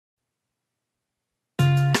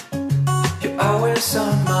always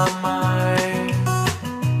on my mind.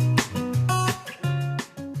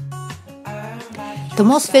 Të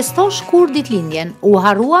mos festosh kur ditëlindjen, u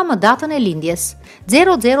harrua më datën e lindjes,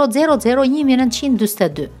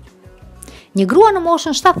 00001942. Një grua në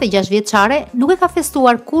moshën 76 vjeçare nuk e ka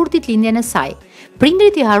festuar kur ditëlindjen e saj.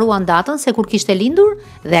 Prindrit i harruan datën se kur kishte lindur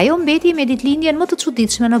dhe ajo mbeti me ditëlindjen më të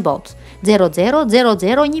çuditshme në botë,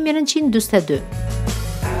 00001942.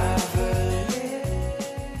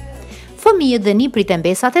 Fëmijët dhe niprit e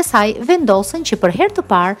mbesat e saj vendosën që për herë të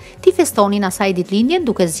parë t'i festonin asaj ditëlindjen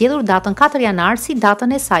duke zgjedhur datën 4 janar si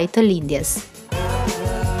datën e saj të lindjes.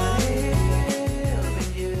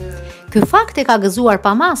 Ky fakt e ka gëzuar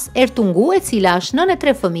pa mas Ertungu, e cila është nënë e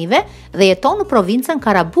 3 fëmijëve dhe jeton në provincën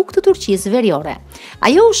Karabuk të Turqisë Veriore.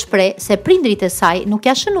 Ajo u shpreh se prindrit e saj nuk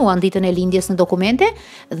ja shënuan ditën e lindjes në dokumente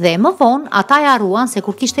dhe më vonë ata e harruan se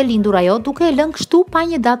kur kishte lindur ajo duke e lënë kështu pa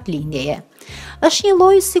një datë lindjeje. Është një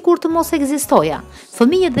lloj sikur të mos ekzistoja.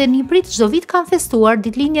 Fëmijët dhe niprit çdo vit kanë festuar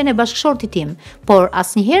ditëlindjen e bashkëshortit tim, por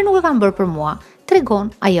asnjëherë nuk e kanë bërë për mua, tregon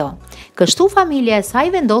ajo. Kështu familja e saj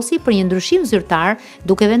vendosi për një ndryshim zyrtar,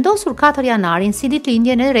 duke vendosur 4 janarin si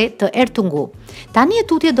ditëlindjen e re të Ertungu. Tani e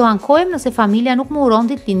tutje do ankohem nëse familja nuk më uron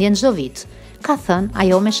ditëlindjen çdo vit, ka thënë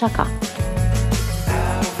ajo me shaka.